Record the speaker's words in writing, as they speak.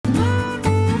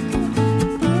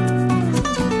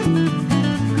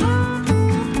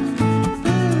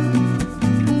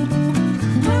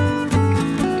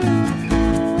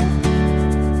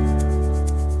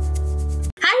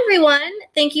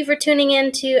Thank you for tuning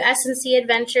in to S&C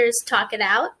Adventures Talk It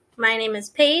Out. My name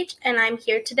is Paige, and I'm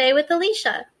here today with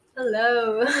Alicia.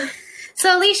 Hello.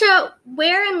 So, Alicia,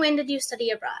 where and when did you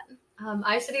study abroad?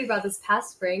 I studied abroad this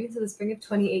past spring, so the spring of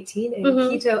 2018 in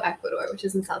Quito, Ecuador, which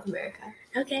is in South America.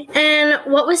 Okay. And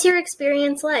what was your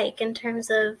experience like in terms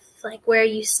of like where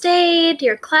you stayed,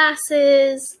 your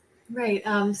classes? Right.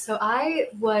 So I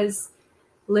was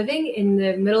living in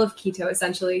the middle of Quito,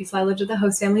 essentially. So I lived with a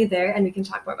host family there, and we can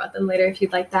talk more about them later if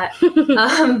you'd like that.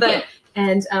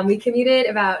 We commuted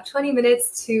about 20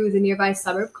 minutes to the nearby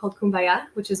suburb called Cumbaya,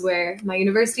 which is where my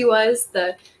university was,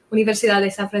 the Universidad de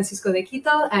San Francisco de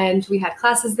Quito, and we had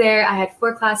classes there. I had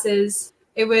 4 classes.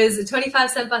 It was a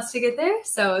 25-cent bus to get there,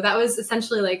 so that was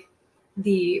essentially like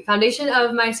the foundation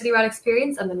of my study abroad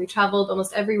experience, and then we traveled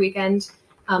almost every weekend.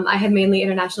 I had mainly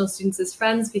international students as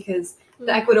friends because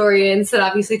the Ecuadorians had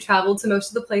obviously traveled to most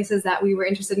of the places that we were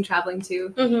interested in traveling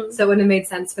to, so it wouldn't have made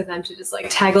sense for them to just like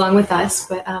tag along with us.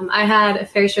 But I had a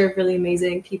fair share of really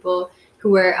amazing people who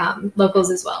were locals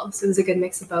as well, so it was a good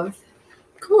mix of both.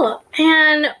 Cool.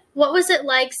 And what was it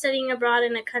like studying abroad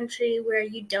in a country where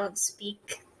you don't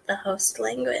speak the host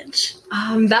language?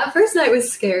 That first night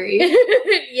was scary.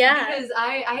 Yeah. Because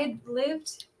I had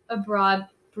lived abroad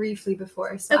briefly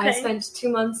before. So I spent 2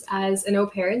 months as an au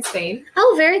pair in Spain.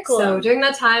 Oh, very cool. So during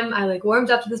that time, I warmed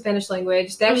up to the Spanish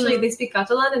language. They speak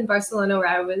Catalan in Barcelona where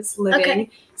I was living. Okay.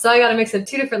 So I got a mix of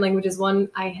 2 different languages. One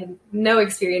I had no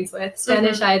experience with.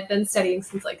 Spanish I had been studying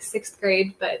since like 6th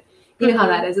grade, but you know how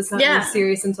that is. It's not really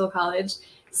serious until college.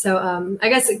 So I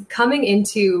guess coming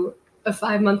into a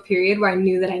 5-month period where I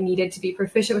knew that I needed to be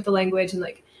proficient with the language and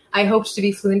like I hoped to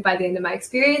be fluent by the end of my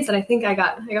experience, and I think I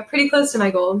got pretty close to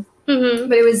my goal.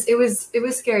 But it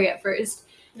was scary at first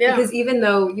because even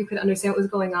though you could understand what was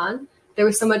going on, there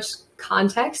was so much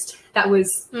context that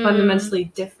was fundamentally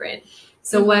different.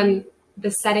 So when the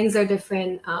settings are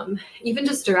different, even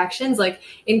just directions, like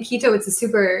in Quito,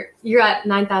 you're at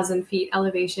 9,000 feet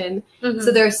elevation.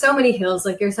 So there are so many hills,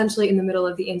 like you're essentially in the middle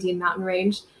of the Indian mountain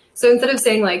range. So instead of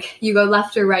saying like you go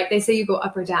left or right, they say you go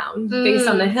up or down based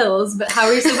on the hills. But how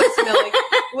are you supposed to know like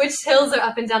which hills are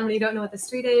up and down when you don't know what the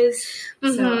street is?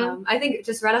 So I think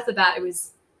just right off the bat, it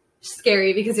was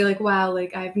scary because you're like, wow,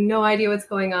 like I have no idea what's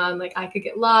going on. Like I could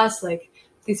get lost. Like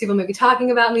these people may be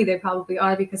talking about me. They probably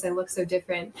are because I look so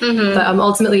different. But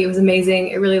ultimately, it was amazing.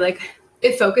 It really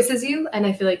it focuses you. And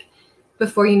I feel like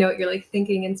before you know it, you're like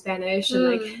thinking in Spanish and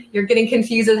like you're getting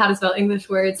confused with how to spell English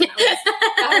words.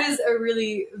 That was a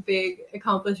really big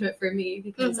accomplishment for me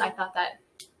because I thought that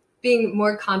being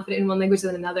more confident in one language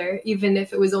than another, even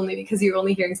if it was only because you were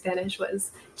only hearing Spanish,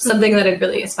 was something that I'd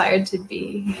really aspired to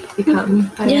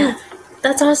become. Yeah,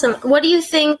 that's awesome. What do you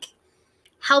think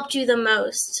helped you the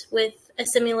most with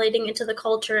assimilating into the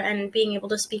culture and being able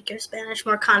to speak your Spanish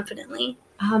more confidently?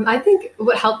 I think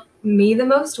what helped me the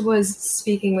most was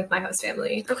speaking with my host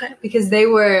family. Okay. Because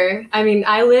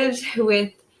I lived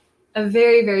with a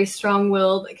very, very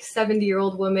strong-willed,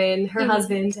 70-year-old woman, her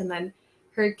husband, and then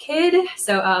her kid.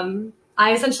 So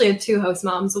I essentially had 2 host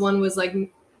moms. One was like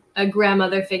a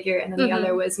grandmother figure, and then the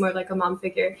other was more like a mom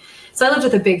figure. So I lived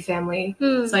with a big family.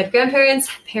 So I had grandparents,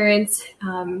 parents,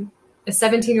 a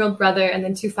 17-year-old brother, and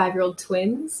then 2 5-year-old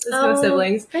twins as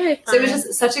co-siblings. Very fun. So it was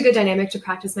just such a good dynamic to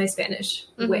practice my Spanish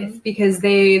with because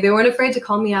they weren't afraid to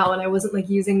call me out when I wasn't like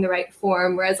using the right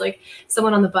form. Whereas like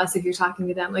someone on the bus, if you're talking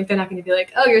to them, like they're not going to be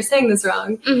like, oh, you're saying this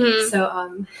wrong.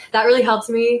 So that really helped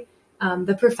me.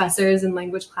 The professors in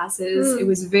language classes, it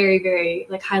was very, very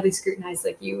like highly scrutinized.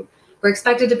 Like you were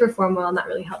expected to perform well, and that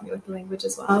really helped me with the language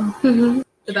as well.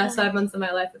 The best 5 months of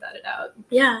my life without a doubt.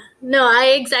 Yeah, no,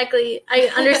 I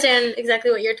understand exactly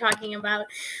what you're talking about.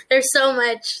 There's so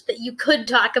much that you could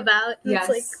talk about. Yes.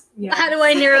 It's like, how do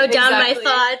I narrow down my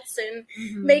thoughts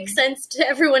and make sense to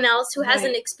everyone else who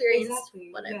hasn't experienced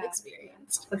what I've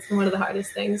experienced? That's one of the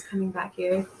hardest things coming back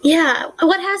here. Yeah.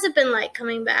 What has it been like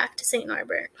coming back to St.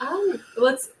 Norbert?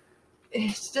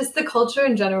 It's just the culture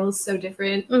in general is so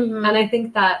different. And I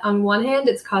think that on one hand,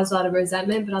 it's caused a lot of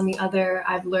resentment, but on the other,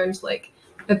 I've learned to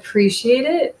appreciate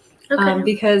it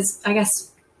because I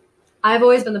guess I've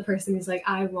always been the person who's like,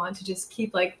 I want to just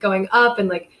keep going up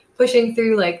and pushing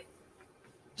through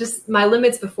just my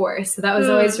limits before. So that was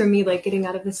always for me, getting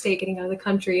out of the state, getting out of the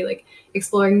country,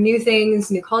 exploring new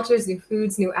things, new cultures, new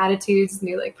foods, new attitudes,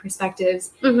 new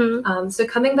perspectives. So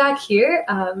coming back here,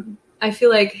 I feel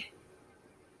like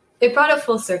it brought it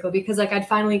full circle because I'd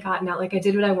finally gotten out, I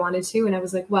did what I wanted to. And I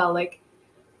was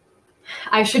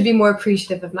I should be more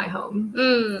appreciative of my home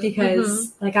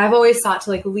because I've always thought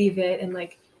to leave it and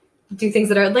do things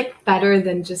that are better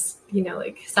than just,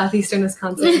 southeastern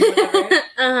Wisconsin or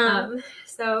whatever.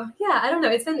 So yeah, I don't know.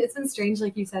 It's been strange,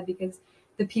 like you said, because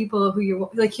the people who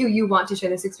you want to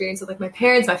share this experience with, like my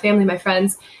parents, my family, my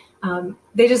friends.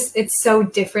 It's so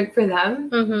different for them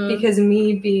because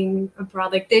me being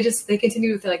abroad, like they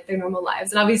continue with like their normal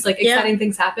lives, and obviously like exciting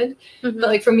things happened, but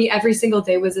like for me, every single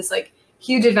day was this like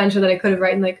huge adventure that I could have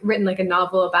written like a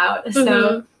novel about.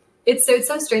 So it's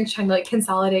so strange trying to like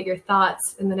consolidate your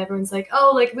thoughts, and then everyone's like,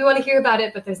 oh, like we want to hear about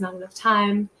it, but there's not enough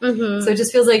time. So it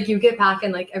just feels like you get back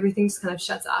and like everything just kind of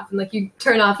shuts off, and like you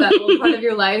turn off that whole part of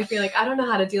your life. You're like, I don't know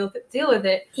how to deal with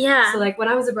it. Yeah. So like when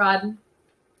I was abroad,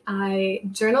 I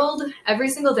journaled every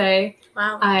single day.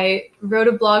 Wow. I wrote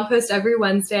a blog post every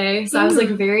Wednesday. So I was like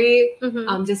very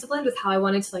disciplined with how I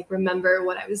wanted to like remember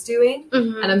what I was doing.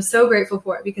 And I'm so grateful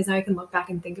for it because now I can look back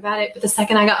and think about it. But the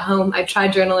second I got home, I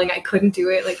tried journaling. I couldn't do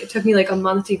it. Like it took me like a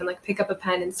month to even like pick up a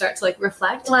pen and start to like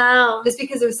reflect. Wow. Just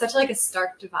because there was such like a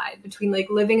stark divide between like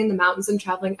living in the mountains and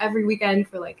traveling every weekend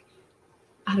for like,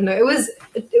 I don't know, it was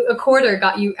a quarter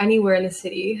got you anywhere in the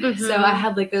city. So I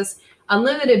had like this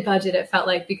unlimited budget, it felt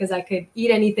like, because I could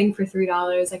eat anything for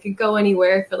 $3. I could go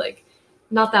anywhere for like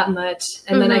not that much.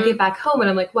 And then I get back home and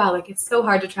I'm like, wow, like it's so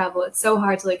hard to travel. It's so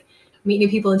hard to like meet new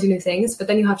people and do new things. But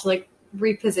then you have to like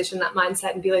reposition that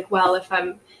mindset and be like, well, if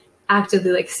I'm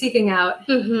actively like seeking out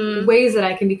ways that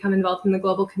I can become involved in the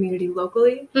global community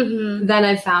locally, then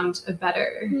I found a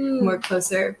better, more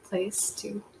closer place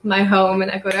to my home in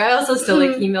Ecuador. I also still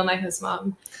like email my host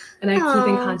mom, and I keep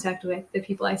in contact with the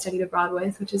people I studied abroad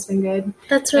with, which has been good.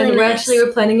 That's really nice.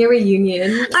 We're planning a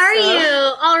reunion. Are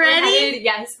you already?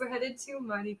 We're headed to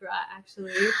Mardi Gras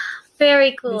actually.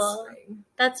 Very cool. This spring.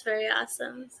 That's very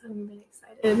awesome. So I'm really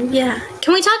excited. Yeah.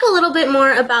 Can we talk a little bit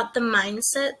more about the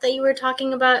mindset that you were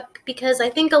talking about? Because I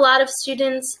think a lot of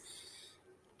students,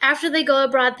 after they go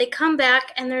abroad, they come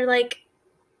back and they're like,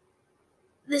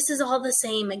 this is all the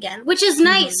same again, which is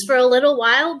nice for a little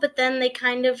while, but then they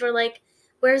kind of are like,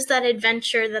 where's that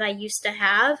adventure that I used to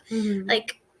have?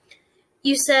 Like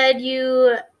you said,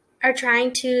 you are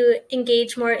trying to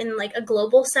engage more in like a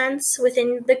global sense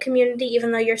within the community,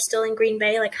 even though you're still in Green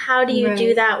Bay. Like, how do you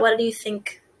do that? What do you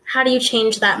think? How do you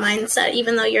change that mindset,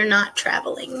 even though you're not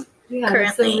traveling currently?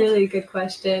 That's a really good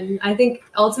question. I think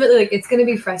ultimately, like, it's going to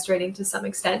be frustrating to some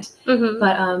extent,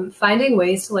 but finding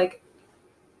ways to like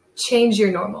change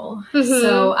your normal.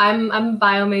 So I'm a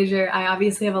bio major. I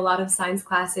obviously have a lot of science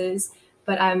classes,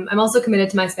 but I'm also committed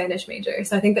to my Spanish major.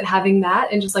 So I think that having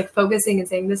that and just like focusing and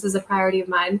saying this is a priority of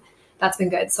mine, that's been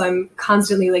good. So I'm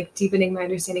constantly like deepening my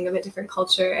understanding of a different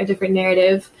culture, a different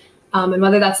narrative. And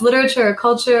whether that's literature or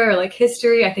culture or like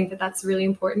history, I think that that's really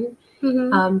important.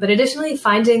 But additionally,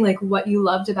 finding like what you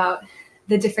loved about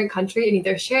the different country and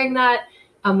either sharing that,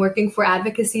 working for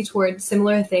advocacy towards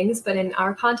similar things, but in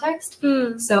our context.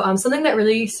 So something that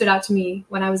really stood out to me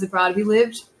when I was abroad, we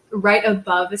lived right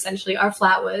above, essentially, our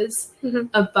flat was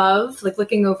above, like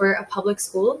looking over a public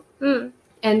school.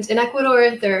 And in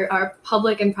Ecuador, there are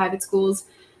public and private schools.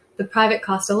 The private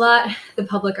cost a lot, the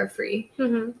public are free.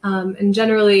 And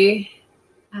generally,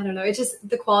 I don't know, it's just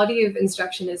the quality of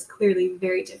instruction is clearly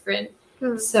very different.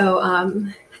 So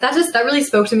that really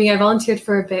spoke to me. I volunteered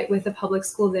for a bit with a public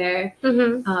school there.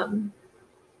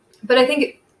 But I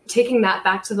think taking that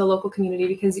back to the local community,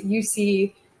 because you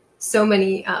see so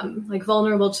many like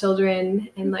vulnerable children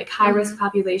and like high risk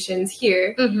populations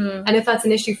here. And if that's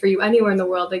an issue for you anywhere in the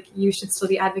world, like you should still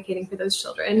be advocating for those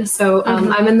children. So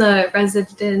I'm in the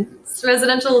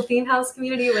residential theme house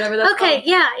community, whatever that's called.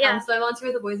 So I volunteer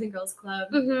with the Boys and Girls Club,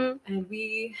 and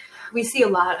we see a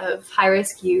lot of high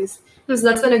risk youth. So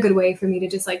that's been a good way for me to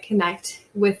just like connect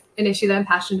with an issue that I'm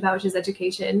passionate about, which is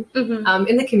education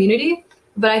in the community.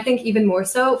 But I think even more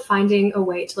so, finding a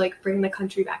way to like bring the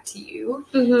country back to you.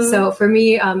 So for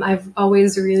me, I've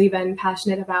always really been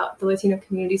passionate about the Latino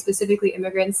community, specifically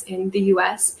immigrants in the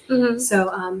U.S.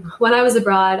 So when I was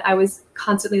abroad, I was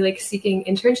constantly like seeking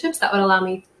internships that would allow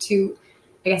me to,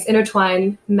 I guess,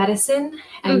 intertwine medicine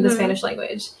and the Spanish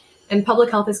language. And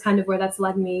public health is kind of where that's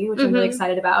led me, which I'm really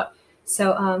excited about.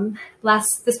 So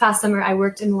this past summer, I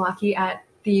worked in Milwaukee at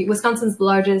the Wisconsin's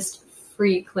largest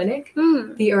free clinic,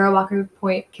 the Ura Walker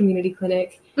Point Community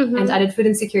Clinic, and I did food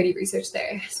insecurity research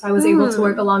there. So I was able to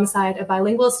work alongside a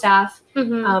bilingual staff. A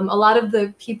lot of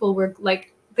the people were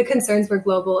like, the concerns were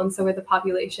global, and so were the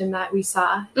population that we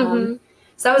saw. So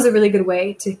that was a really good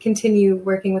way to continue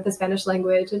working with the Spanish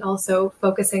language and also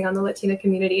focusing on the Latino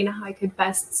community and how I could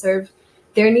best serve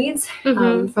their needs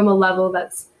from a level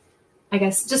that's, I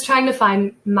guess, just trying to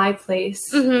find my place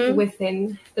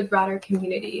within the broader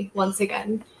community once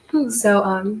again. So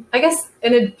I guess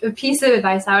a piece of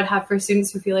advice I would have for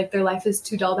students who feel like their life is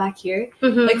too dull back here,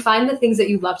 like find the things that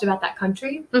you loved about that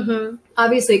country.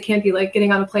 Obviously, it can't be like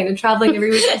getting on a plane and traveling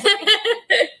every week.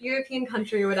 European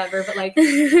country or whatever, but like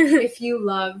if you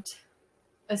loved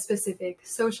a specific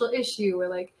social issue or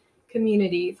like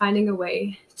community, finding a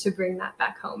way to bring that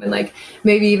back home, and like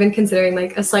maybe even considering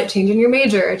like a slight change in your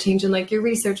major, a change in like your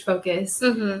research focus,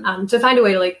 to find a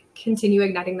way to like continue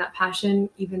igniting that passion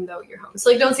even though you're home. So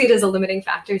like don't see it as a limiting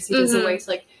factor, see it as a way to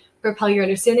like propel your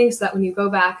understanding so that when you go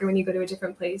back or when you go to a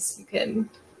different place, you can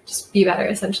just be better,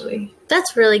 essentially.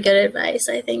 That's really good advice,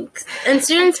 I think. And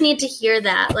students need to hear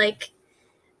that. Like,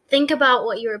 think about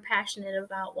what you were passionate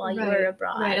about while you were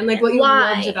abroad. Right, and like what you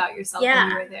loved about yourself when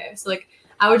you were there. So like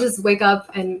I would just wake up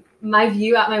and my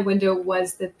view out my window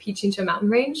was the Pichincha mountain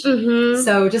range.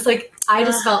 So just like I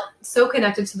just felt so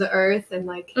connected to the earth and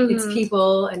like its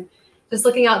people, and just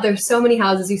looking out, there's so many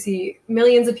houses, you see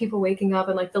millions of people waking up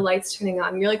and like the lights turning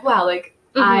on, and you're like, wow, like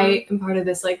I am part of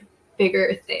this like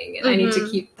bigger thing, and I need to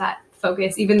keep that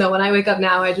focus, even though when I wake up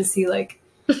now I just see like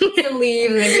some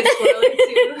leaves and maybe a squirrel or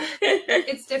two.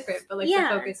 It's different, but like the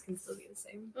focus can still be the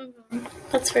same.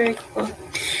 That's very cool.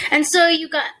 And so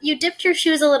you dipped your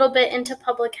shoes a little bit into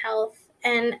public health,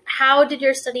 and how did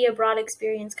your study abroad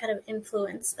experience kind of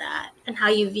influence that and how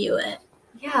you view it?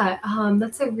 Yeah,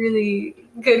 that's a really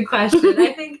good question.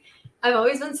 I think I've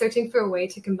always been searching for a way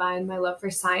to combine my love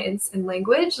for science and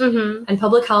language, and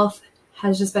public health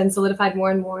has just been solidified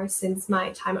more and more since my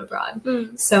time abroad.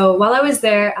 So while I was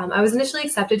there, I was initially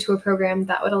accepted to a program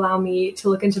that would allow me to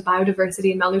look into biodiversity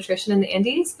and malnutrition in the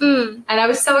Andes. And I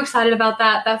was so excited about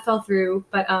that. That fell through,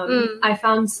 but I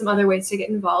found some other ways to get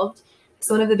involved.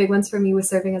 So one of the big ones for me was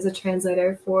serving as a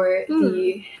translator for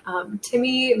the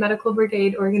TIMI Medical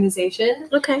Brigade organization.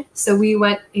 Okay. So we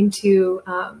went into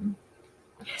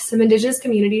some indigenous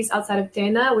communities outside of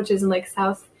Tena, which is in like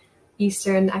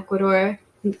southeastern Ecuador,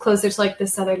 closer to like the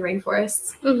southern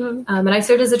rainforests. And I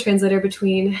served as a translator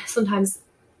between sometimes,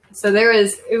 so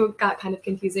it got kind of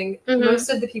confusing. Most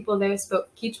of the people there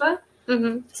spoke Quechua.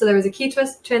 So there was a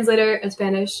Quechua translator, a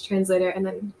Spanish translator, and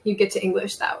then you get to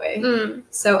English that way.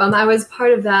 So I was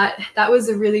part of that. That was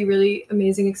a really, really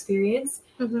amazing experience.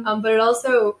 But it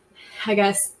also, I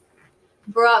guess,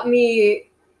 brought me,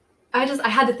 I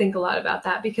had to think a lot about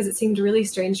that because it seemed really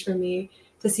strange for me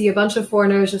to see a bunch of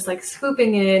foreigners just like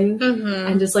swooping in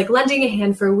and just like lending a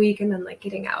hand for a week and then like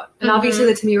getting out. And obviously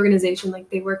the TIMI organization, like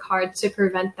they work hard to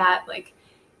prevent that like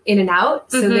in and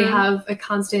out. So they have a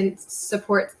constant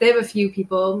support. They have a few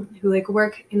people who like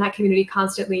work in that community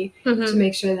constantly to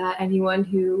make sure that anyone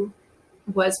who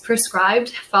was prescribed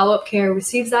follow-up care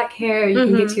receives that care. You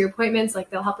can get to your appointments,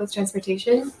 like they'll help with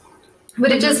transportation.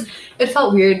 But it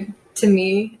felt weird to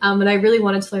me. And I really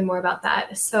wanted to learn more about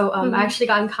that. So I actually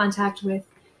got in contact with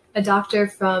a doctor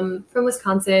from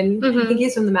Wisconsin. I think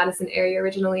he's from the Madison area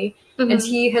originally. And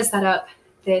he has set up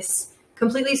this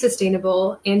completely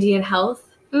sustainable Andean health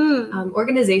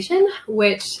organization,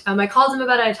 which I called him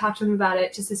about it. I talked to him about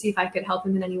it just to see if I could help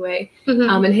him in any way.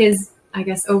 And his, I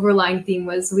guess, overlying theme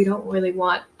was we don't really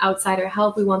want outsider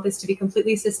help. We want this to be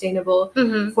completely sustainable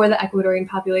for the Ecuadorian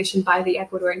population by the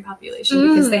Ecuadorian population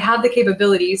because they have the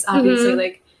capabilities. Obviously,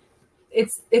 like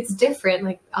it's different.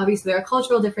 Like obviously there are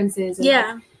cultural differences and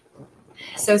like,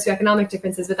 socioeconomic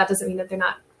differences, but that doesn't mean that they're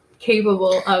not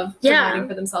capable of providing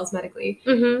for themselves medically.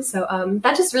 So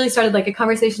that just really started like a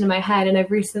conversation in my head. And I've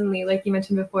recently, like you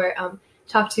mentioned before,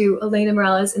 talked to Elena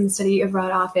Morales in the Study Abroad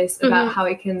office about how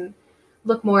I can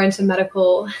look more into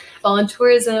medical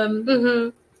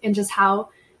volunteerism and just how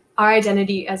our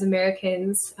identity as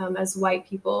Americans, as white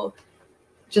people,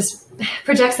 just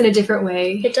projects in a different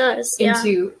way. It does,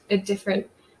 into a different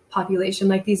population,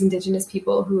 like these indigenous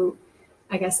people who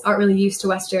I guess aren't really used to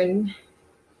Western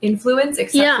influence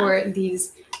except for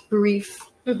these brief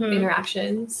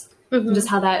interactions. And just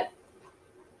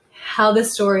how the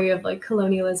story of like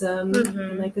colonialism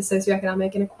and like the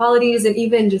socioeconomic inequalities and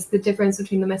even just the difference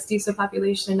between the mestizo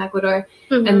population in Ecuador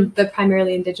and the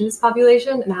primarily indigenous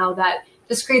population and how that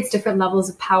just creates different levels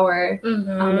of power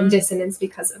and dissonance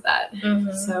because of that.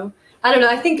 So I don't know,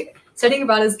 I think studying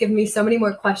abroad has given me so many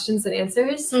more questions than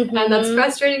answers, and that's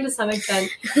frustrating to some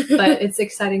extent, but it's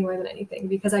exciting more than anything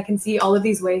because I can see all of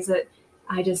these ways that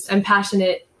I'm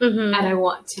passionate and I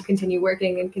want to continue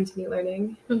working and continue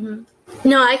learning.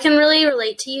 No, I can really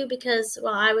relate to you because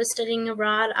while I was studying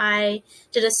abroad, I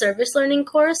did a service learning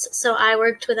course. So I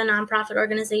worked with a nonprofit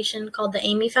organization called the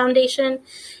Amy Foundation,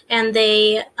 and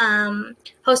they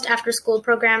host after-school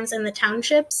programs in the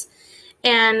townships.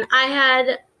 And I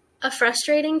had a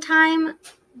frustrating time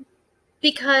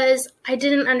because I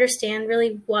didn't understand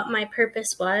really what my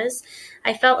purpose was.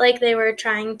 I felt like they were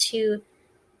trying to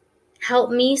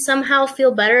help me somehow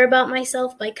feel better about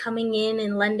myself by coming in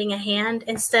and lending a hand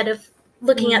instead of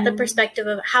looking at the perspective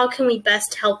of how can we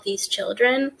best help these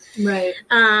children. Right.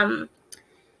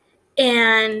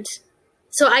 And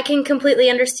so I can completely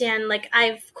understand, like,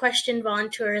 I've questioned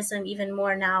voluntourism even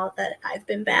more now that I've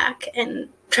been back, and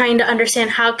trying to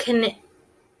understand how can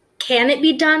it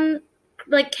be done?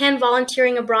 Like, can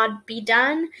volunteering abroad be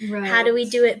done? Right. How do we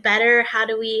do it better? How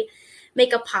do we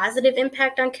make a positive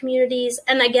impact on communities?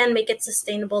 And again, make it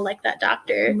sustainable, like that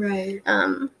doctor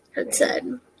had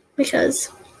said. Because,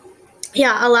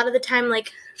 yeah, a lot of the time,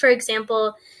 like, for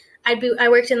example, I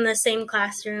worked in the same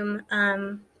classroom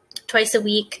twice a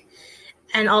week,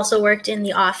 and also worked in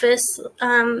the office.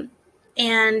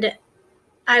 And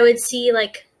I would see,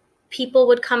 like, people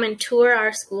would come and tour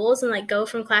our schools and, like, go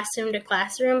from classroom to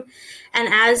classroom.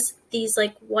 And as these,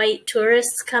 like, white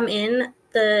tourists come in,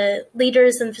 the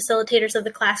leaders and facilitators of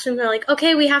the classroom are like,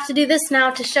 okay, we have to do this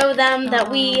now to show them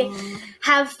that we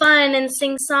have fun and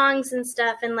sing songs and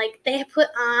stuff. And, like, they put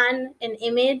on an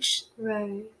image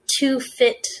to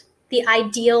fit the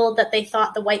ideal that they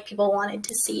thought the white people wanted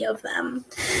to see of them.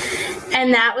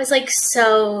 And that was, like,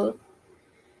 so...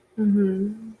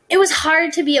 It was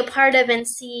hard to be a part of and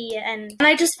see. And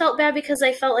I just felt bad because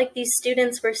I felt like these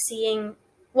students were seeing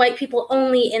white people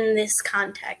only in this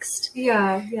context.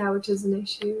 Yeah, which is an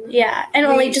issue. Yeah, and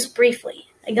only just briefly.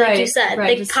 Like you said,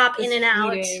 they pop in and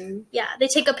out. Meeting. Yeah, they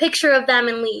take a picture of them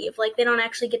and leave. Like, they don't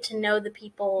actually get to know the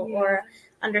people or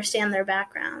understand their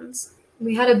backgrounds.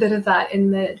 We had a bit of that in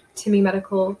the Timmy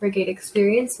Medical Brigade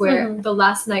experience, where the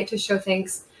last night, to show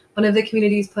thanks, one of the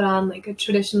communities put on, like, a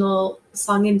traditional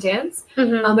song and dance,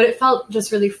 but it felt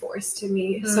just really forced to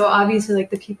me. So obviously, like,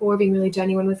 the people were being really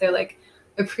genuine with their, like,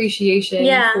 appreciation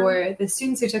for the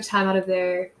students who took time out of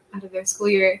their school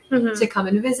year to come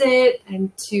and visit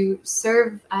and to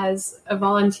serve as a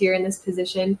volunteer in this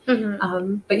position.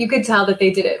 But you could tell that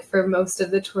they did it for most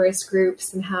of the tourist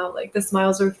groups, and how, like, the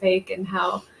smiles were fake, and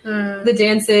how the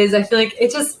dances, I feel like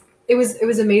it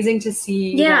was amazing to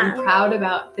see them proud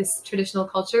about this traditional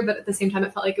culture, but at the same time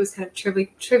it felt like it was kind of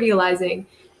trivializing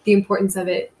the importance of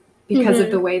it because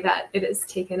of the way that it has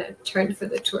taken a turn for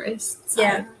the tourists.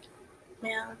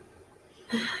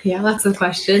 Yeah, lots of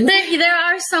questions. There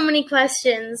are so many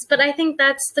questions, but I think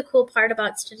that's the cool part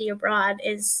about study abroad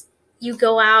is you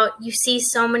go out, you see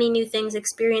so many new things,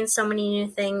 experience so many new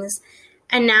things,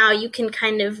 and now you can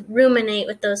kind of ruminate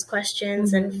with those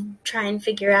questions and try and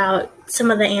figure out some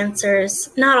of the answers.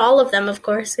 Not all of them, of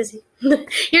course, because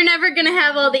you're never going to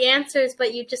have all the answers,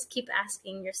 but you just keep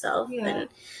asking yourself and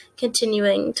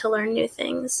continuing to learn new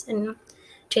things and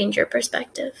change your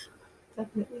perspective.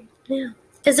 Definitely. Yeah.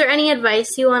 Is there any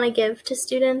advice you want to give to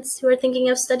students who are thinking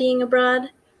of studying abroad?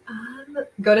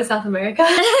 Go to South America.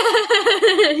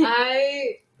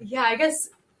 I guess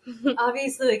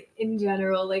obviously, like, in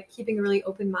general, like, keeping a really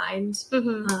open mind,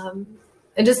 and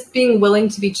just being willing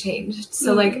to be changed.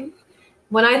 So like,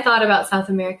 when I thought about South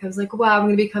America, I was like, wow, I'm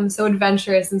going to become so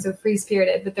adventurous and so free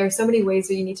spirited. But there are so many ways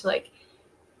that you need to, like,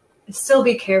 still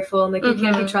be careful, and, like, you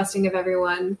can't be trusting of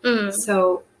everyone.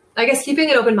 So I guess keeping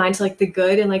an open mind to, like, the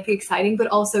good and, like, the exciting, but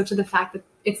also to the fact that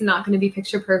it's not going to be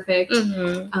picture perfect,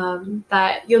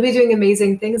 that you'll be doing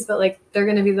amazing things, but, like, there are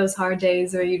going to be those hard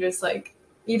days where you just, like,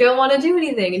 you don't want to do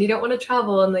anything and you don't want to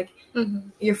travel, and, like,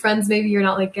 your friends, maybe you're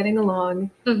not, like, getting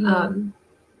along.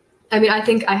 I mean, I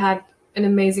think I had an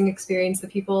amazing experience. The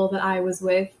people that I was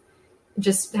with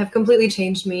just have completely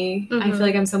changed me. I feel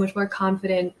like I'm so much more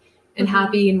confident and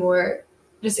happy and more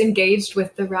just engaged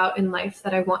with the route in life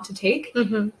that I want to take.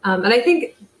 And I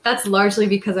think that's largely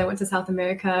because I went to South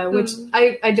America, which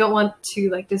I don't want to,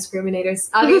 like, discriminate.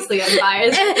 Obviously, I'm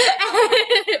biased.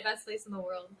 It's the best place in the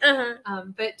world.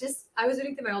 But just, I was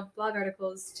reading through my old blog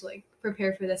articles to, like,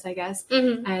 prepare for this, I guess.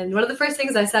 And one of the first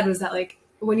things I said was that, like,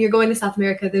 when you're going to South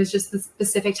America, there's just this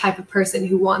specific type of person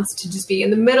who wants to just be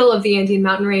in the middle of the Andean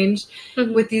mountain range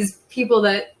with these people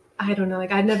that, I don't know,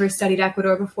 like, I'd never studied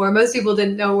Ecuador before. Most people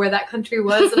didn't know where that country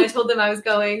was, and I told them I was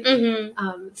going.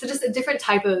 So just a different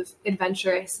type of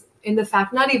adventurous in the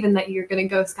fact, not even that you're going to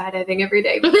go skydiving every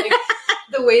day, but, like,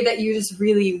 the way that you just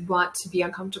really want to be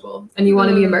uncomfortable and you want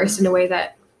to be immersed in a way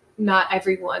that not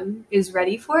everyone is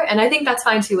ready for. And I think that's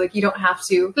fine too. Like, you don't have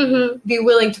to be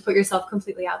willing to put yourself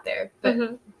completely out there,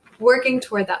 but working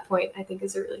toward that point, I think,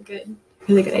 is a really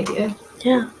good idea.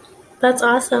 Yeah. That's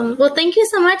awesome. Well, thank you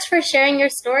so much for sharing your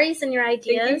stories and your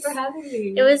ideas. Thank you for having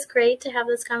me. It was great to have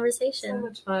this conversation. So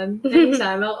much fun.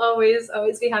 Anytime. I'll always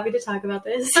be happy to talk about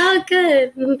this. Oh,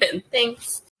 good.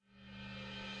 Thanks.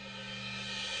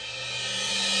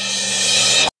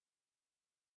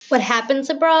 What happens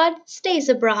abroad stays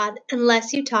abroad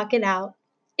unless you talk it out.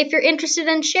 If you're interested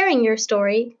in sharing your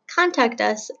story, contact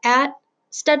us at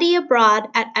Study abroad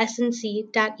at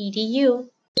snc.edu.